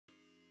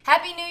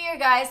Happy New Year,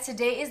 guys!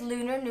 Today is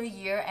Lunar New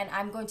Year and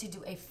I'm going to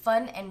do a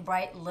fun and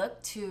bright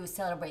look to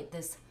celebrate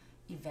this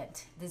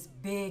event, this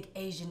big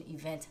Asian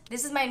event.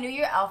 This is my New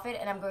Year outfit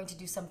and I'm going to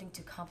do something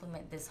to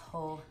complement this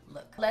whole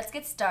look. Let's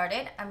get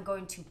started. I'm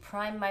going to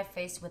prime my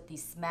face with the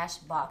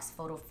Smashbox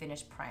Photo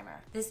Finish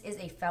Primer. This is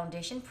a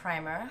foundation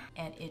primer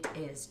and it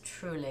is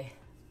truly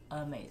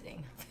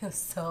amazing. Feels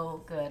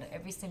so good.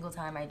 Every single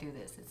time I do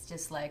this, it's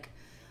just like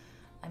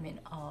I'm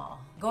in awe.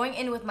 Going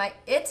in with my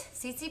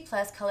CC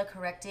Plus Color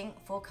Correcting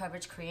Full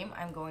Coverage Cream,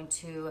 I'm going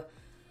to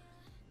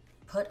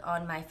put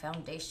on my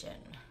foundation.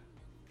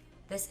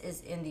 This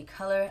is in the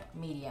color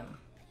medium.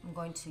 I'm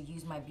going to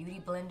use my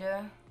beauty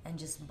blender and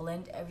just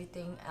blend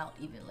everything out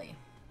evenly.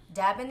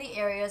 Dab in the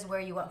areas where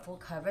you want full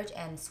coverage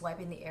and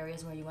swipe in the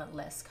areas where you want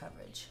less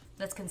coverage.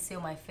 Let's conceal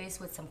my face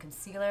with some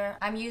concealer.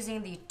 I'm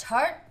using the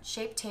Tarte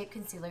Shapetape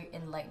Concealer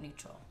in light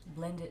neutral.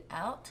 Blend it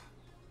out.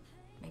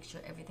 Make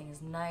sure everything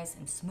is nice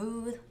and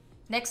smooth.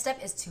 Next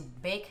step is to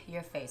bake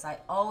your face. I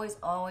always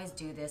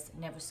do this.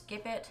 Never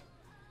skip it.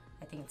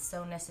 I think it's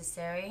so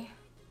necessary.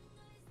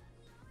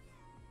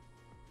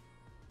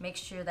 Make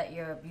sure that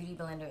your beauty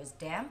blender is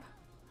damp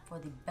for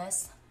the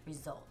best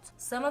result.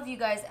 Some of you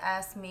guys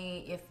asked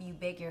me if you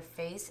bake your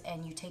face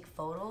and you take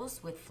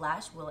photos with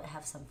flash, will it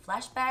have some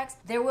flashbacks?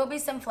 There will be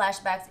some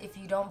flashbacks if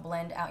you don't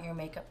blend out your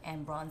makeup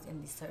and bronze in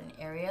these certain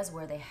areas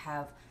where they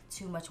have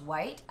too much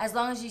white. As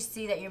long as you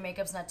see that your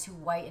makeup's not too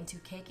white and too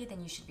cakey,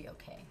 then you should be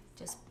okay.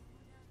 Just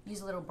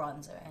use a little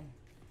bronzer and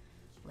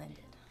blend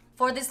it.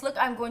 For this look,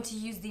 I'm going to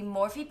use the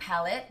Morphe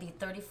palette,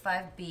 the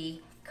 35B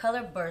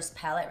Color Burst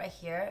palette right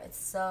here. It's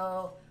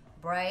so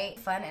bright,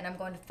 fun, and I'm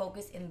going to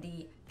focus in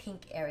the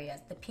pink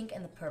areas, the pink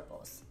and the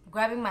purples.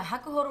 Grabbing my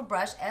Hakuhodo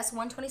brush,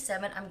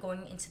 S127, I'm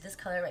going into this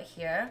color right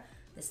here,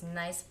 this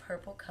nice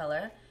purple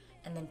color,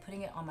 and then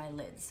putting it on my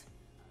lids.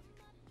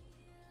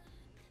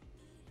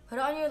 Put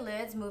it on your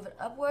lids, move it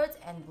upwards,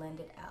 and blend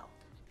it out.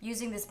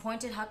 Using this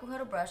pointed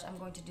Hakuhodo brush, I'm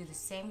going to do the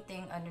same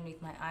thing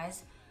underneath my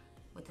eyes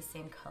with the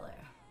same color.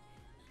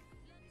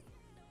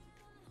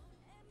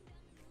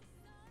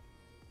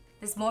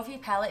 This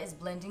Morphe palette is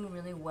blending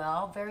really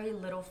well, very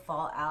little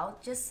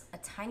fallout, just a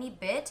tiny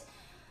bit.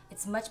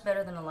 It's much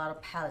better than a lot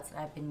of palettes that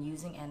I've been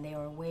using and they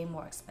are way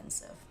more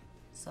expensive.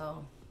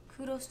 So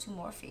kudos to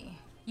Morphe.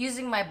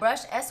 Using my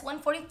brush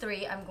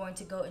S143, I'm going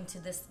to go into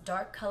this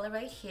dark color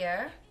right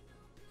here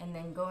and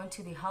then go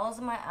into the hollows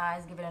of my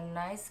eyes, give it a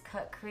nice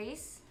cut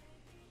crease.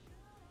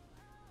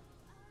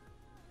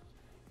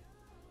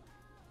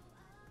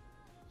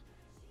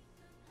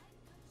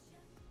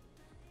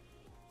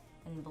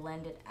 And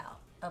blend it out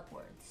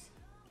upwards.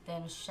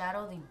 Then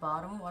shadow the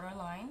bottom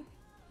waterline.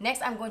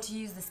 Next, I'm going to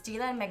use the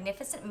Stila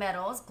Magnificent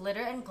Metals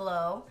Glitter and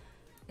Glow.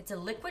 It's a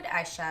liquid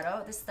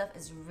eyeshadow. This stuff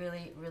is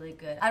really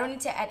good. I don't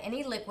need to add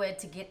any liquid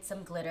to get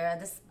some glitter.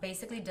 This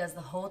basically does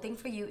the whole thing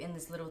for you in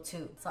this little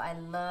tube. So I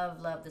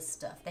love this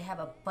stuff. They have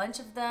a bunch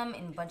of them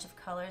in a bunch of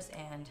colors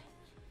and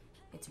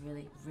it's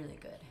really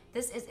good.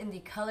 This is in the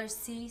color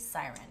C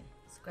Siren.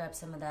 Let's grab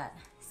some of that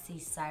C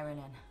Siren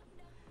and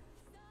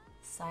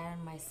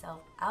siren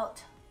myself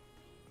out.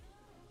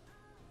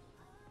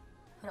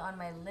 Put it on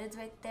my lids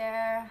right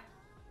there.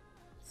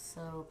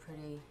 So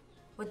pretty.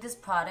 With this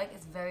product,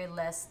 it's very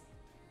less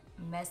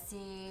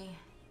messy.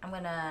 I'm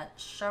gonna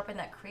sharpen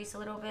that crease a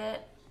little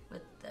bit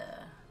with the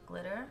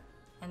glitter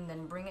and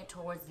then bring it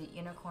towards the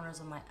inner corners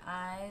of my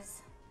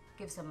eyes.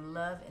 Give some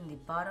love in the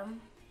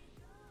bottom.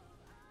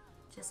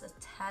 Just a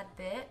tad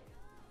bit.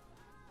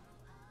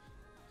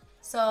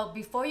 So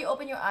before you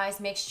open your eyes,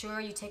 make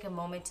sure you take a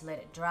moment to let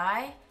it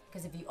dry.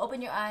 Because if you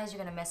open your eyes,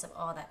 you're gonna mess up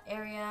all that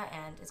area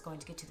and it's going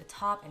to get to the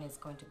top and it's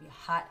going to be a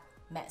hot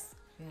mess.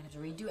 You're gonna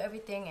have to redo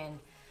everything and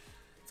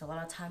it's a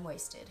lot of time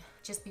wasted.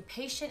 Just be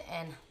patient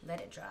and let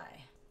it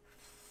dry.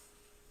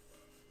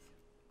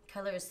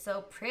 Color is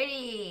so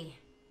pretty.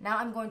 Now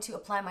I'm going to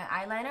apply my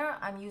eyeliner.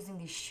 I'm using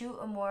the Shu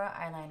Uemura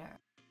Eyeliner.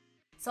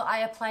 So I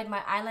applied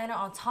my eyeliner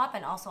on top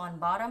and also on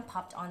bottom,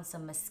 popped on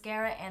some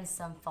mascara and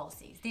some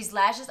falsies. These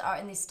lashes are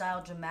in the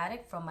style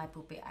Dramatic from my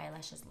Poupee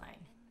Eyelashes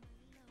line.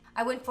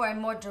 I went for a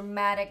more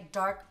dramatic,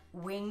 dark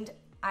winged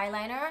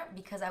eyeliner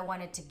because I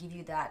wanted to give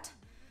you that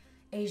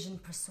Asian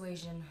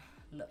Persuasion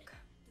look.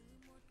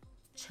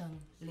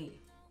 Ligh.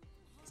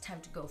 It's time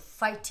to go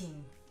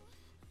fighting.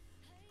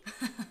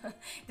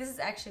 This is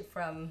actually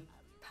from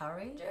Power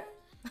Ranger.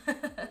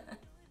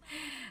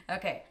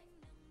 Okay,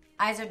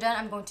 eyes are done.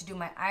 I'm going to do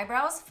my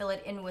eyebrows. Fill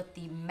it in with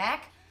the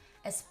MAC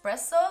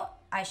Espresso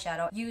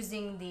eyeshadow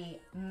using the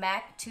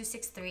MAC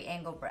 263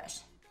 angle brush.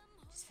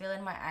 Just fill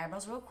in my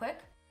eyebrows real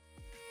quick.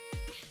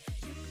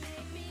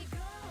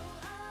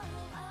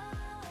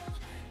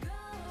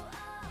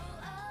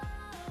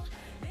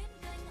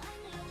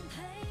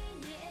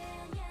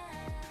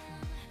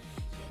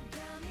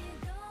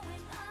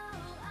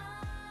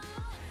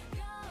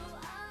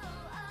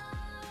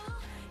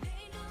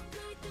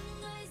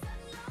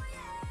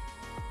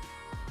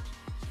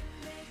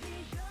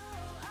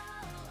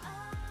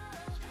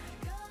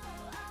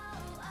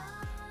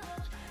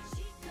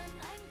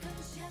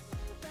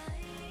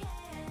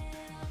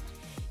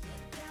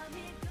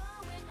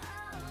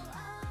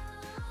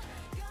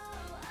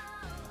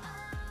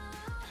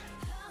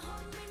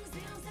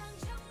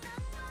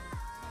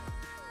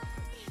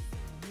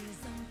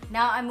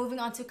 Now I'm moving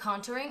on to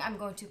contouring. I'm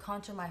going to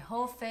contour my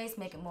whole face,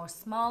 make it more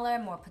smaller,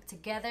 more put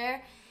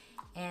together.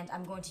 And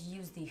I'm going to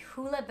use the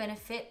Hoola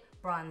Benefit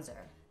Bronzer.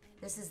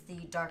 This is the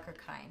darker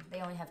kind.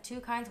 They only have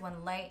two kinds,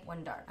 one light,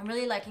 one dark. I'm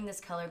really liking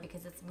this color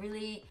because it's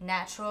really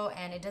natural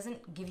and it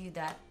doesn't give you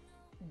that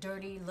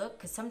dirty look.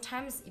 Because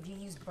sometimes if you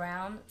use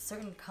brown,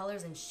 certain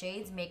colors and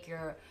shades make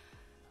your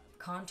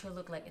contour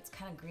look like it's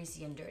kind of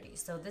greasy and dirty.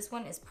 So this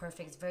one is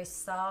perfect. It's very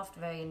soft,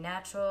 very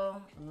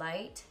natural,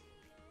 light.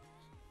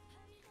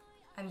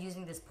 I'm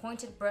using this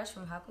pointed brush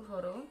from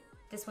Hakuhodo.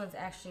 This one's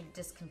actually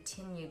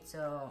discontinued,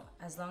 so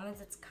as long as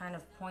it's kind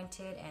of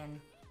pointed and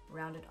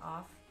rounded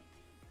off,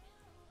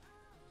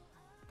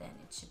 then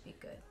it should be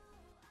good.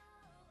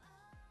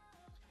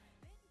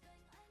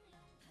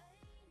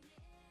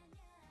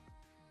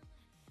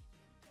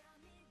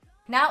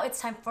 Now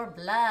it's time for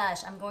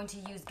blush. I'm going to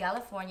use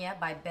Galifornia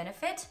by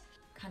Benefit.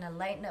 Kind of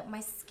lighten up my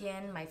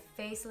skin, my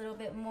face a little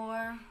bit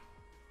more.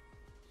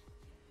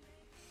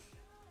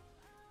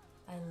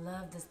 I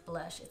love this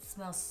blush. It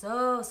smells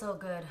so, so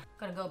good. I'm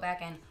gonna go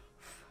back and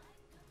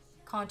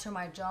contour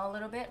my jaw a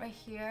little bit right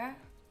here.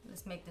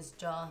 Let's make this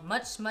jaw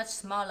much, much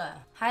smaller.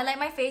 Highlight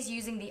my face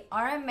using the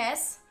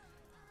RMS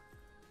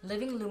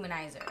Living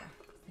Luminizer.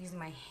 Using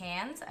my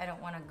hands. I don't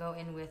want to go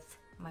in with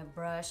my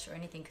brush or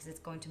anything because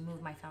it's going to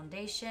move my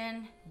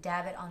foundation.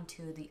 Dab it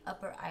onto the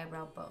upper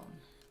eyebrow bone.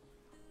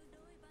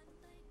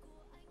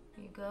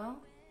 Here you go.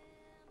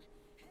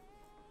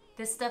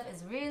 This stuff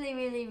is really,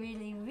 really,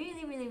 really,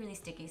 really, really, really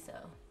sticky, so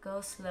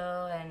go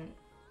slow and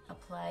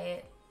apply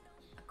it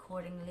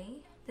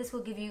accordingly. This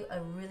will give you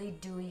a really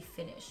dewy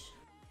finish.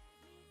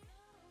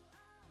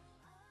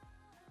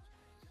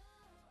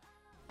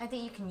 I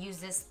think you can use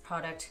this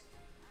product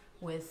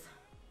with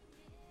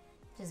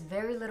just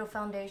very little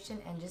foundation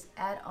and just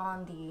add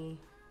on the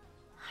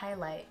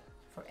highlight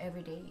for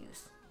everyday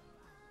use.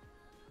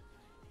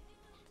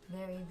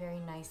 Very, very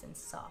nice and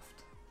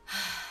soft.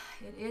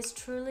 It is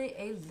truly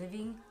a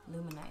living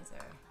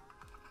luminizer.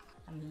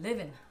 I'm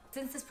living.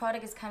 Since this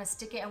product is kind of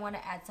sticky, I want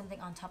to add something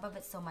on top of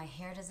it so my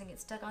hair doesn't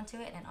get stuck onto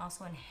it and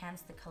also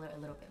enhance the color a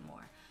little bit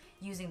more.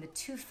 Using the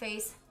Too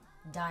Faced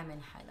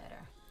Diamond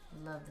Highlighter.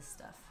 Love this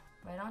stuff.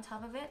 Right on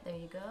top of it, there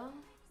you go.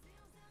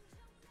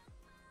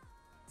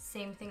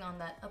 Same thing on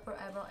that upper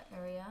eyebrow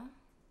area.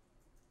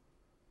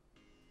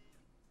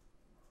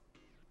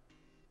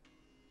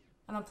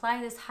 I'm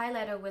applying this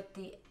highlighter with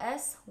the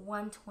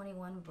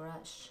S121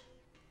 brush.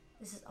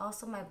 This is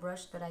also my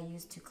brush that I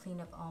use to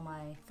clean up all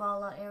my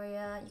fallout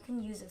area. You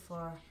can use it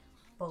for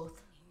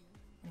both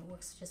and it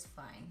works just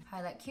fine.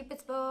 Highlight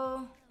Cupid's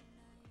bow,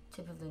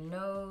 tip of the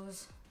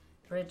nose,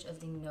 bridge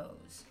of the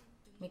nose.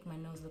 Make my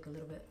nose look a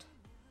little bit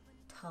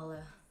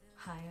taller,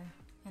 higher.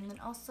 And then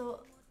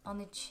also on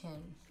the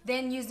chin.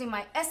 Then using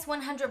my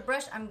S100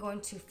 brush, I'm going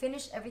to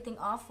finish everything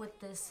off with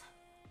this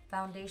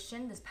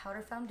foundation, this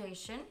powder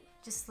foundation.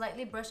 Just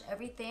slightly brush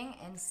everything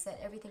and set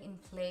everything in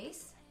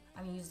place.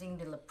 I'm using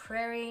the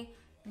Prairie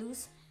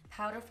loose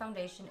powder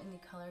foundation in the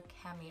color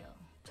Cameo.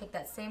 Take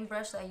that same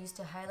brush that I used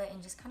to highlight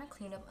and just kind of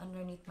clean up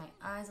underneath my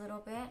eyes a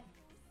little bit.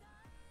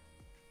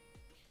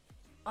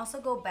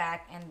 Also go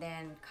back and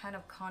then kind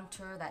of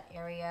contour that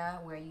area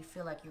where you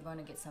feel like you're going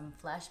to get some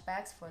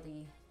flashbacks for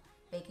the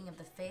baking of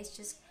the face.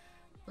 Just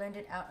blend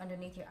it out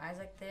underneath your eyes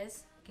like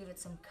this. Give it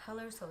some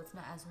color so it's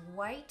not as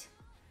white.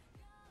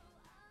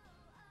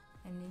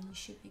 And then you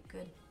should be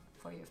good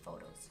for your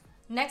photos.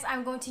 Next,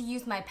 I'm going to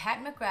use my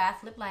Pat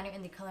McGrath lip liner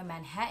in the color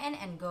Manhattan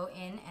and go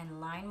in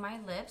and line my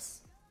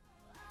lips.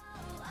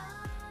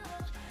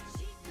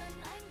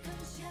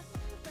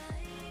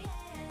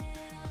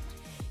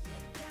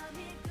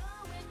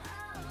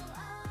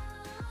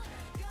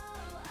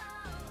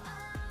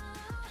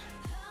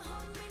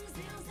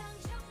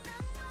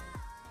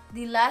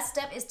 The last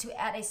step is to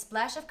add a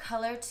splash of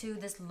color to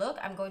this look.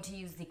 I'm going to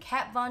use the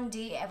Kat Von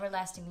D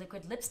Everlasting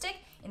Liquid Lipstick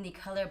in the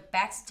color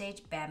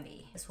Backstage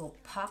Bambi. This will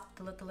pop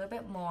the look a little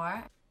bit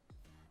more.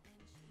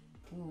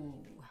 Ooh.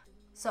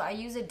 So I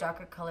use a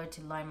darker color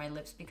to line my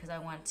lips because I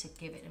want to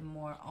give it a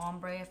more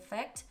ombre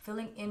effect,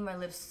 filling in my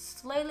lips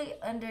slightly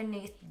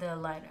underneath the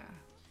liner.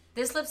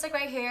 This lipstick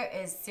right here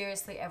is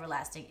seriously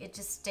everlasting. It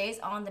just stays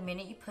on the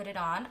minute you put it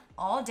on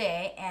all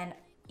day and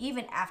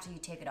even after you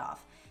take it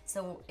off.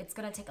 So it's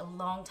gonna take a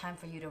long time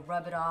for you to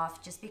rub it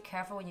off. Just be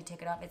careful when you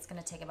take it off. It's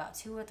gonna take about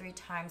 2 or 3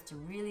 times to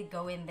really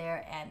go in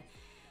there and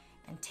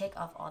take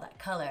off all that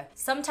color.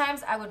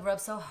 Sometimes I would rub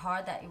so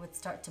hard that it would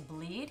start to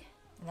bleed,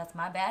 and that's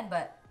my bad,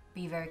 but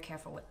be very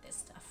careful with this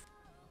stuff.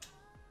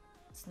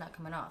 It's not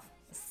coming off.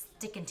 It's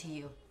sticking to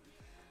you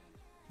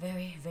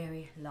very,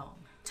 very long.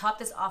 Top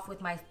this off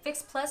with my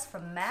Fix Plus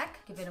from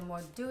MAC. Give it a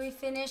more dewy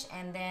finish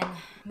and then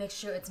make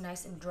sure it's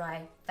nice and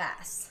dry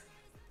fast.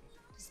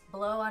 Just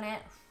blow on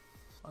it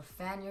or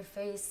fan your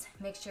face.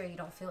 Make sure you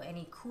don't feel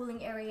any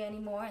cooling area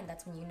anymore, and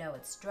that's when you know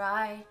it's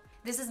dry.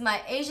 This is my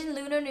Asian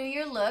Lunar New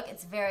Year look.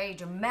 It's very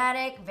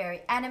dramatic,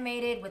 very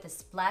animated with a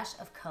splash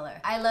of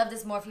color. I love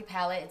this Morphe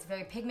palette. It's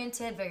very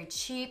pigmented, very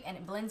cheap, and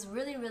it blends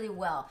really, really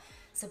well.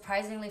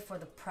 Surprisingly for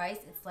the price,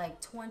 it's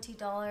like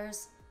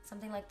 $20,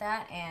 something like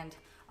that, and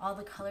All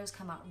the colors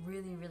come out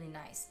really, really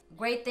nice.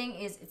 Great thing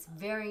is it's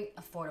very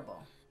affordable.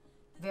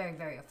 Very,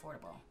 very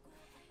affordable.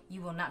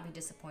 You will not be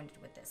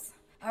disappointed with this.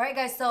 Alright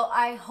guys, so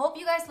I hope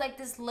you guys like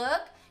this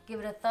look. Give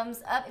it a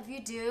thumbs up if you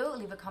do.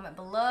 Leave a comment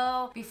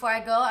below. Before I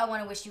go, I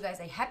want to wish you guys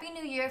a happy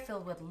new year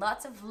filled with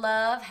lots of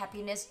love,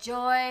 happiness,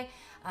 joy,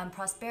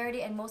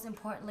 prosperity, and most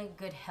importantly,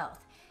 good health.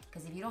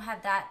 Because if you don't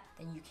have that,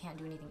 then you can't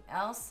do anything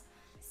else.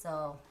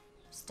 So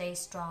stay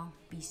strong,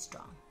 be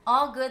strong.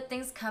 All good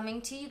things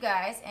coming to you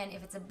guys, and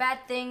if it's a bad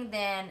thing,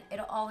 then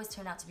it'll always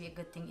turn out to be a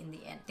good thing in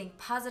the end. Think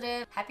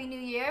positive. Happy New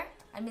Year.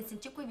 Anh mình xin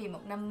chúc quý vị một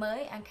năm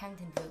mới an khang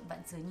thịnh vượng, vạn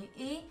sự như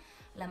ý,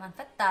 làm ăn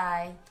phát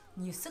tài,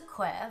 nhiều sức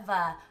khỏe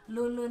và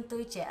luôn luôn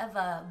tươi trẻ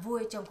và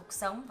vui trong cuộc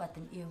sống và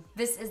tình yêu.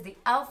 This is the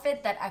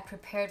outfit that I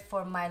prepared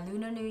for my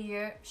Lunar New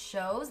Year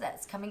shows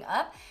that's coming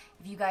up.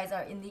 If you guys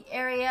are in the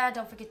area,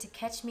 don't forget to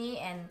catch me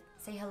and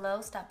say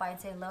hello, stop by and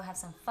say hello, have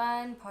some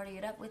fun, party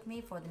it up with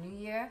me for the new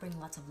year. Bring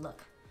lots of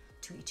luck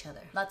to each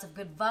other. Lots of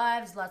good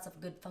vibes, lots of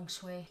good feng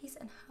shui. Peace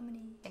and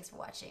harmony. Thanks for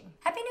watching.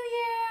 Happy New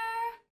Year!